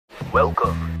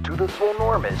Welcome to the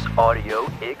Swolenormous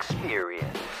Audio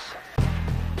Experience.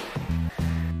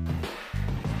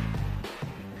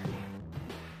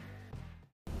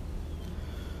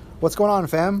 What's going on,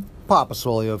 fam? Papa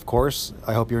Swolio, of course.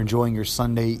 I hope you're enjoying your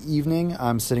Sunday evening.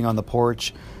 I'm sitting on the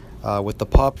porch with the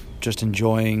pup, just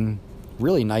enjoying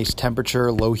really nice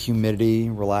temperature, low humidity,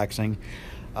 relaxing.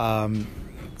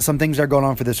 Some things are going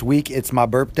on for this week. It's my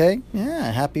birthday.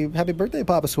 Yeah, happy birthday,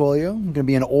 Papa Swolio. I'm going to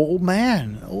be an old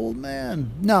man.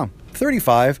 No,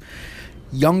 35.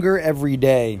 Younger every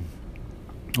day.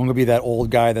 I'm going to be that old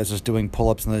guy that's just doing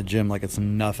pull-ups in the gym like it's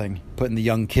nothing. Putting the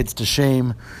young kids to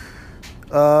shame.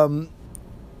 I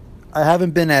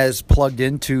haven't been as plugged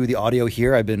into the audio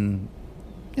here. I've been,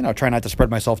 trying not to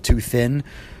spread myself too thin.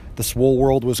 The Swole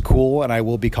World was cool, and I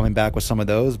will be coming back with some of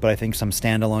those, but I think some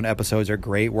standalone episodes are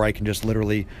great where I can just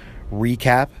literally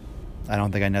recap. I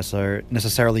don't think I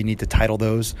necessarily need to title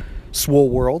those Swole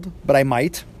World, but I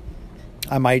might.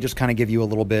 I might just kind of give you a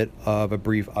little bit of a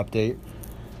brief update.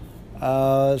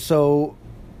 So,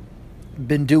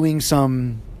 been doing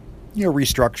some,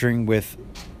 restructuring with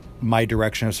my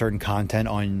direction of certain content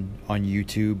on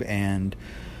YouTube and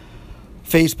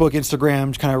Facebook,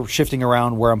 Instagram, kind of shifting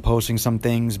around where I'm posting some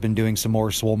things. Been doing some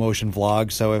more Swole Motion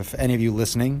vlogs. So if any of you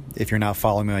listening, if you're not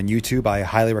following me on YouTube, I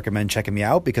highly recommend checking me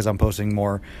out because I'm posting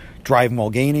more driving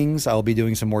while gainings. I'll be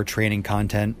doing some more training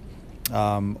content,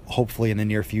 hopefully in the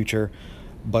near future,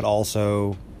 but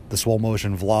also the Swole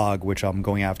Motion vlog, which I'm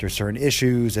going after certain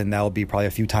issues, and that'll be probably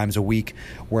a few times a week,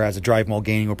 whereas a driving while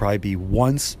gaining will probably be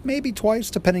once, maybe twice,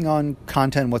 depending on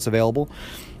content and what's available.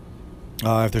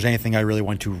 If there's anything I really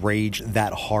want to rage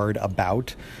that hard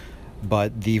about.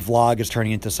 But the vlog is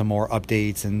turning into some more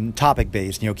updates and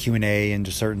topic-based, Q&A and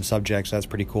just certain subjects. That's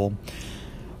pretty cool.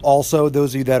 Also,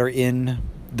 those of you that are in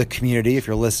the community, if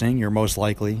you're listening, you're most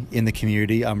likely in the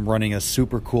community. I'm running a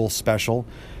super cool special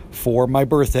for my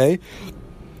birthday.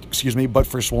 But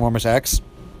for Swolenormous X.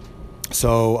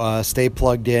 So stay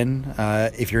plugged in.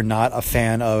 If you're not a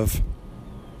fan of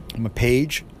my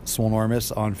page,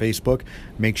 Swolenormous on Facebook,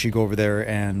 make sure you go over there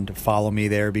and follow me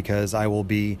there because I will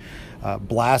be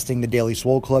blasting the Daily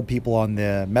Swole Club people on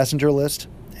the messenger list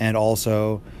and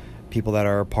also people that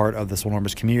are part of the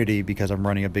Swolenormous community because I'm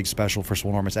running a big special for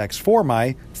Swolenormous X for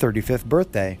my 35th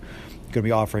birthday. Going to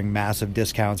be offering massive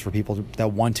discounts for people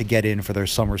that want to get in for their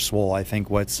summer swole. I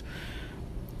think what's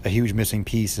a huge missing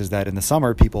piece is that in the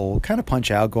summer, people kind of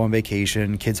punch out, go on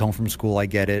vacation, kids home from school, I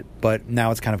get it. But now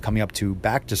it's kind of coming up to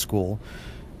back to school,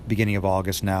 beginning of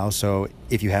August now. So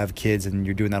if you have kids and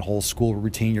you're doing that whole school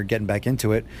routine, you're getting back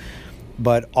into it.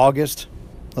 But August,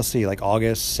 let's see, like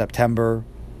August, September,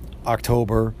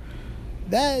 October,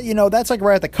 that's like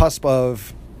right at the cusp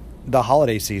of the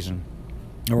holiday season.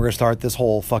 And we're going to start this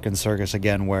whole fucking circus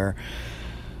again where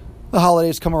the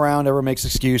holidays come around, everyone makes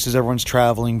excuses, everyone's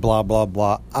traveling, blah, blah,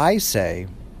 blah. I say,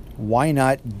 why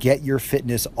not get your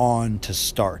fitness on to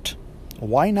start?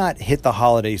 Why not hit the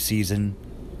holiday season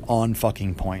on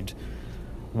fucking point?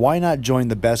 Why not join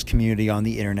the best community on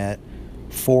the internet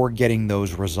for getting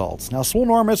those results? Now,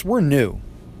 Swolenormous, we're new.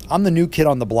 I'm the new kid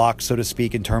on the block, so to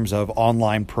speak, in terms of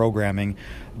online programming,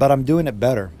 but I'm doing it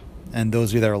better. And those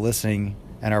of you that are listening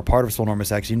and are part of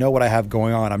Swolenormous X, you know what I have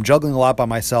going on. I'm juggling a lot by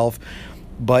myself,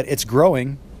 but it's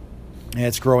growing, and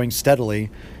it's growing steadily,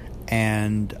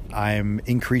 and I'm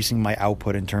increasing my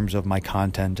output in terms of my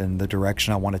content and the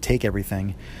direction I want to take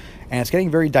everything. And it's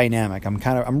getting very dynamic.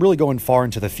 I'm really going far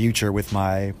into the future with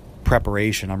my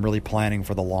preparation. I'm really planning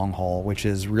for the long haul, which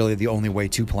is really the only way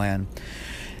to plan.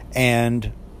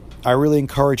 And I really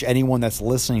encourage anyone that's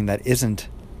listening that isn't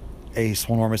a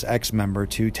Swolenormous X member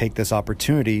to take this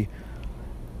opportunity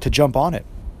to jump on it.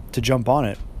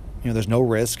 There's no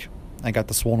risk. I got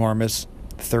the Swolenormous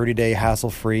 30-day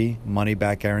hassle-free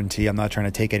money-back guarantee. I'm not trying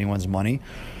to take anyone's money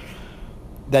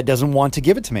that doesn't want to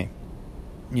give it to me.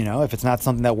 If it's not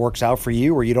something that works out for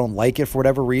you or you don't like it for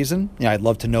whatever reason, I'd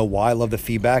love to know why. I love the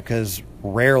feedback because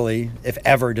rarely, if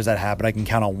ever, does that happen. I can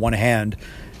count on one hand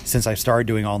since I started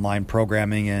doing online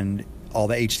programming and all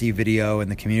the HD video in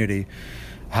the community,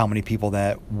 how many people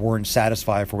that weren't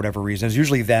satisfied for whatever reason. It's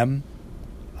usually them.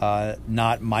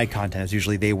 Not my content. It's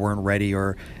usually they weren't ready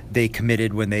or they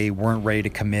committed when they weren't ready to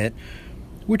commit,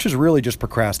 which is really just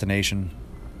procrastination.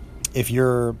 If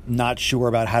you're not sure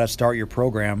about how to start your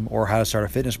program or how to start a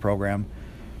fitness program,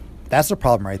 that's the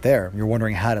problem right there. You're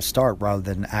wondering how to start rather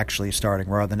than actually starting,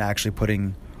 rather than actually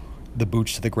putting the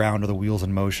boots to the ground or the wheels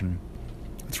in motion.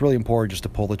 It's really important just to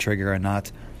pull the trigger and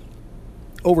not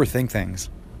overthink things.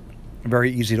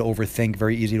 Very easy to overthink,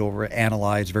 very easy to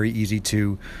overanalyze, very easy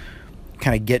to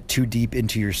kind of get too deep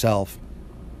into yourself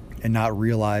and not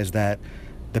realize that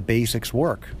the basics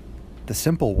work. The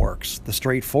simple works. The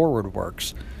straightforward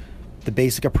works. The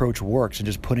basic approach works, and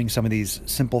just putting some of these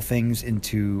simple things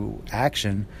into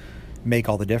action make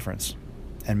all the difference,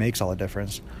 and makes all the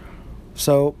difference.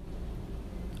 So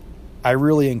I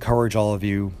really encourage all of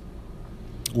you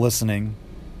listening,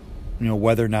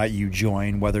 whether or not you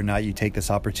join, whether or not you take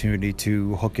this opportunity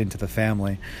to hook into the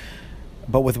family,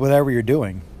 but with whatever you're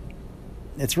doing,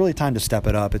 it's really time to step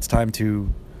it up. It's time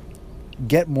to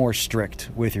get more strict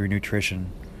with your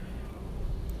nutrition.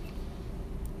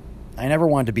 I never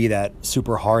wanted to be that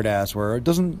super hard ass where it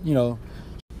doesn't,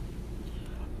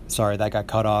 sorry, that got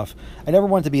cut off. I never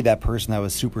wanted to be that person that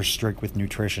was super strict with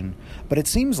nutrition, but it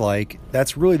seems like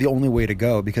that's really the only way to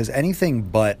go, because anything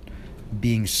but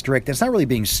being strict, it's not really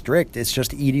being strict, it's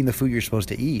just eating the food you're supposed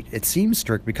to eat. It seems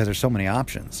strict because there's so many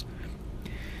options.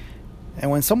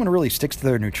 And when someone really sticks to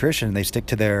their nutrition, they stick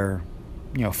to their,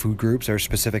 food groups, or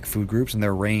specific food groups and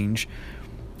their range,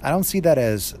 I don't see that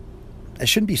as, it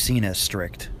shouldn't be seen as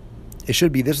strict. It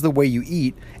should be, this is the way you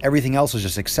eat, everything else is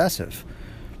just excessive.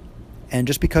 And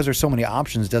just because there's so many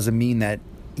options doesn't mean that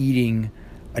eating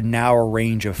a narrow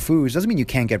range of foods, doesn't mean you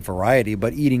can't get variety,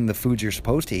 but eating the foods you're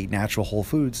supposed to eat, natural whole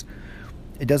foods,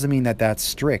 it doesn't mean that that's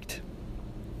strict.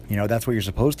 That's what you're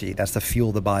supposed to eat. That's the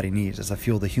fuel the body needs. That's the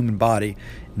fuel the human body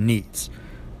needs.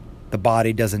 The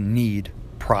body doesn't need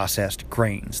processed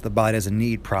grains. The body doesn't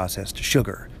need processed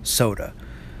sugar, soda,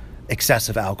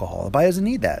 excessive alcohol. The body doesn't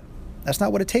need that. That's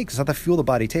not what it takes. It's not the fuel the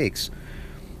body takes.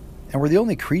 And we're the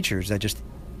only creatures that just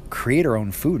create our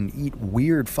own food and eat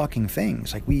weird fucking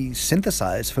things. Like, we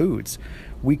synthesize foods.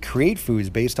 We create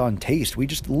foods based on taste. We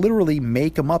just literally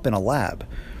make them up in a lab.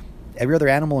 Every other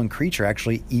animal and creature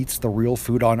actually eats the real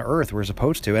food on Earth we're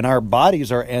supposed to. And our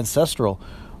bodies are ancestral.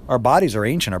 Our bodies are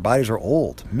ancient. Our bodies are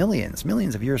old. Millions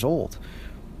of years old.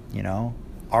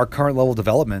 Our current level of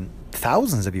development,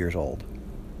 thousands of years old.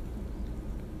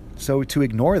 So to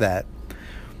ignore that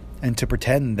and to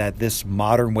pretend that this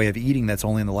modern way of eating that's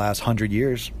only in the last 100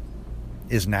 years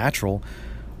is natural,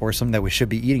 or something that we should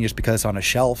be eating just because it's on a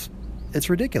shelf, it's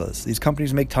ridiculous. These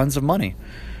companies make tons of money.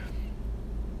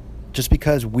 Just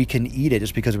because we can eat it,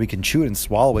 just because we can chew it and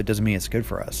swallow it, doesn't mean it's good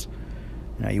for us.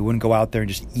 You wouldn't go out there and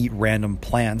just eat random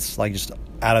plants, like just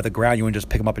out of the ground. You wouldn't just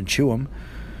pick them up and chew them.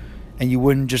 And you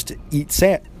wouldn't just eat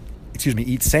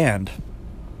sand.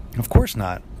 Of course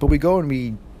not. But we go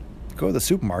to the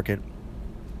supermarket,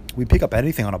 we pick up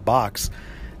anything on a box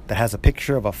that has a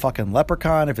picture of a fucking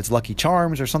leprechaun, if it's Lucky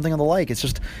Charms or something of the like. It's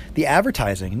just the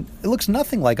advertising. It looks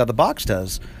nothing like how the box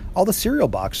does. All the cereal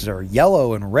boxes are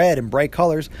yellow and red and bright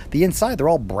colors. The inside, they're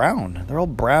all brown. They're all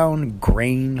brown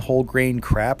grain, whole grain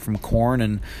crap from corn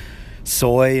and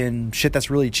soy and shit that's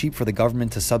really cheap for the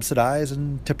government to subsidize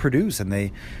and to produce. And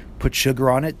they put sugar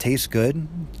on it, tastes good,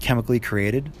 chemically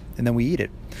created, and then we eat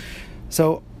it.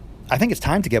 So I think it's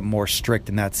time to get more strict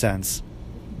in that sense,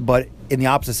 but in the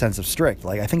opposite sense of strict.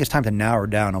 Like, I think it's time to narrow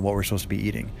down on what we're supposed to be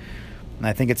eating. And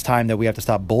I think it's time that we have to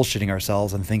stop bullshitting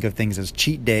ourselves and think of things as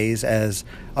cheat days as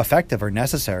effective or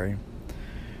necessary.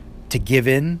 To give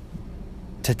in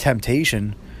to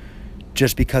temptation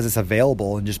just because it's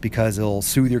available and just because it'll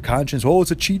soothe your conscience. Oh,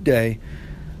 it's a cheat day.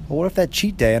 Well, what if that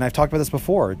cheat day, and I've talked about this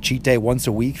before, cheat day once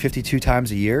a week, 52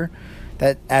 times a year,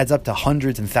 that adds up to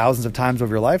hundreds and thousands of times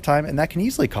over your lifetime, and that can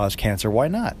easily cause cancer. Why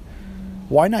not?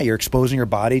 Why not? You're exposing your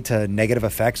body to negative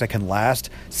effects that can last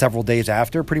several days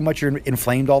after. Pretty much you're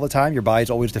inflamed all the time. Your body's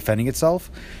always defending itself.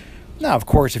 Now, of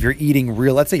course, if you're eating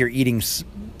let's say you're eating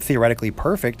theoretically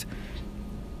perfect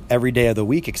every day of the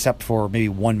week except for maybe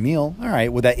one meal, all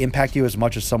right, would that impact you as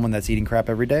much as someone that's eating crap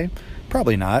every day?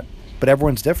 Probably not, but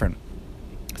everyone's different.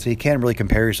 So you can't really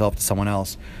compare yourself to someone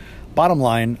else. Bottom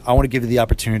line, I want to give you the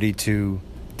opportunity to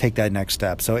take that next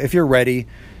step. So if you're ready,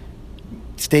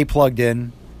 stay plugged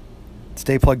in.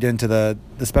 Stay plugged into the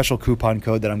special coupon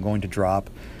code that I'm going to drop.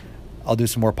 I'll do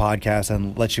some more podcasts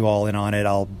and let you all in on it.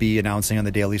 I'll be announcing on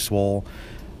the Daily Swole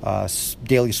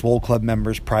Club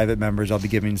members, private members. I'll be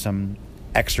giving some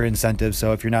extra incentives.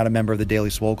 So if you're not a member of the Daily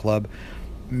Swole Club,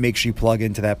 make sure you plug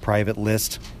into that private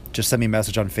list. Just send me a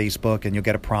message on Facebook and you'll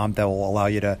get a prompt that will allow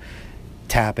you to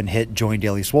tap and hit Join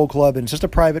Daily Swole Club. And it's just a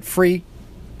private, free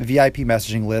VIP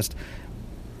messaging list.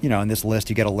 In this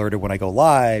list, you get alerted when I go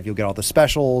live. You'll get all the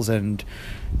specials and,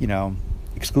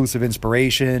 exclusive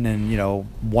inspiration and,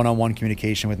 one-on-one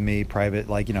communication with me, private,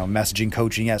 messaging,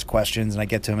 coaching, ask questions, and I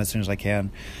get to them as soon as I can.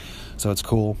 So it's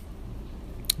cool.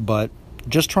 But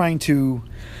just trying to,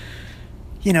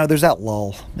 there's that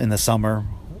lull in the summer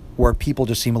where people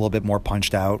just seem a little bit more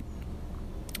punched out.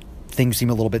 Things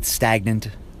seem a little bit stagnant.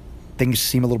 Things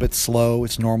seem a little bit slow.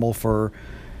 It's normal for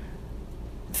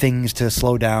things to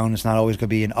slow down. It's not always going to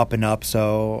be an up and up.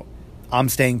 So I'm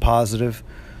staying positive,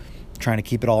 trying to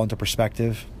keep it all into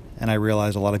perspective. And I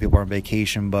realize a lot of people are on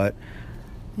vacation, but,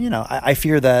 I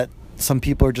fear that some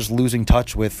people are just losing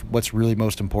touch with what's really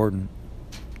most important.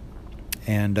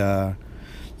 And,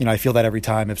 I feel that every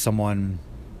time if someone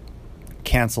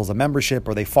cancels a membership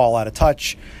or they fall out of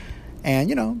touch,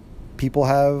 and, people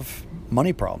have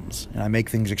money problems. And I make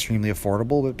things extremely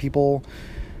affordable, but people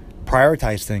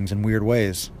prioritize things in weird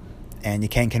ways. And you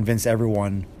can't convince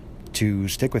everyone to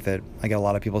stick with it. I get a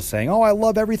lot of people saying, oh, I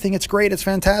love everything. It's great. It's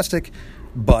fantastic.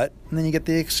 But and then you get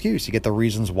the excuse. You get the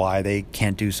reasons why they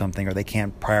can't do something, or they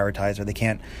can't prioritize, or they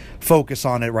can't focus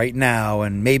on it right now,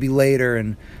 and maybe later.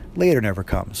 And later never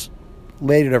comes.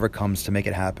 Later never comes to make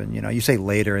it happen. You say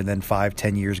later, and then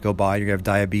 5-10 years go by, you're going to have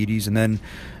diabetes, and then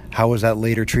how is that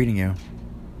later treating you?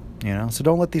 So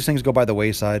don't let these things go by the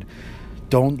wayside.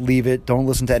 Don't leave it. Don't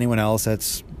listen to anyone else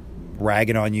that's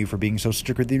ragging on you for being so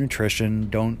strict with your nutrition.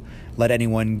 Don't let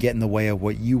anyone get in the way of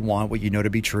what you want, what you know to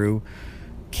be true.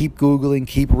 Keep Googling,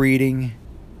 keep reading,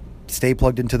 stay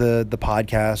plugged into the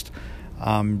podcast.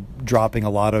 Dropping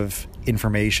a lot of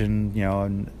information,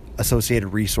 and associated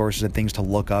resources and things to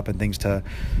look up and things to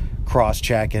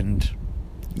cross-check, and,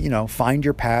 find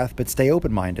your path, but stay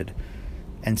open-minded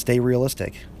and stay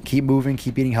realistic. Keep moving,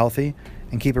 keep eating healthy,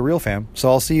 and keep it real, fam. So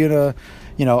I'll see you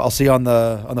I'll see you on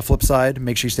the flip side.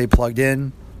 Make sure you stay plugged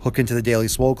in. Hook into the Daily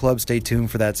Swole Club. Stay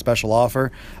tuned for that special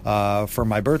offer for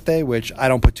my birthday, which I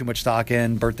don't put too much stock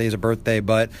in. Birthday is a birthday,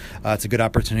 but it's a good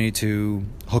opportunity to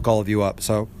hook all of you up.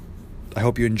 So I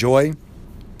hope you enjoy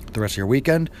the rest of your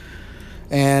weekend.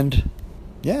 And,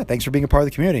 yeah, thanks for being a part of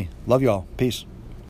the community. Love you all. Peace.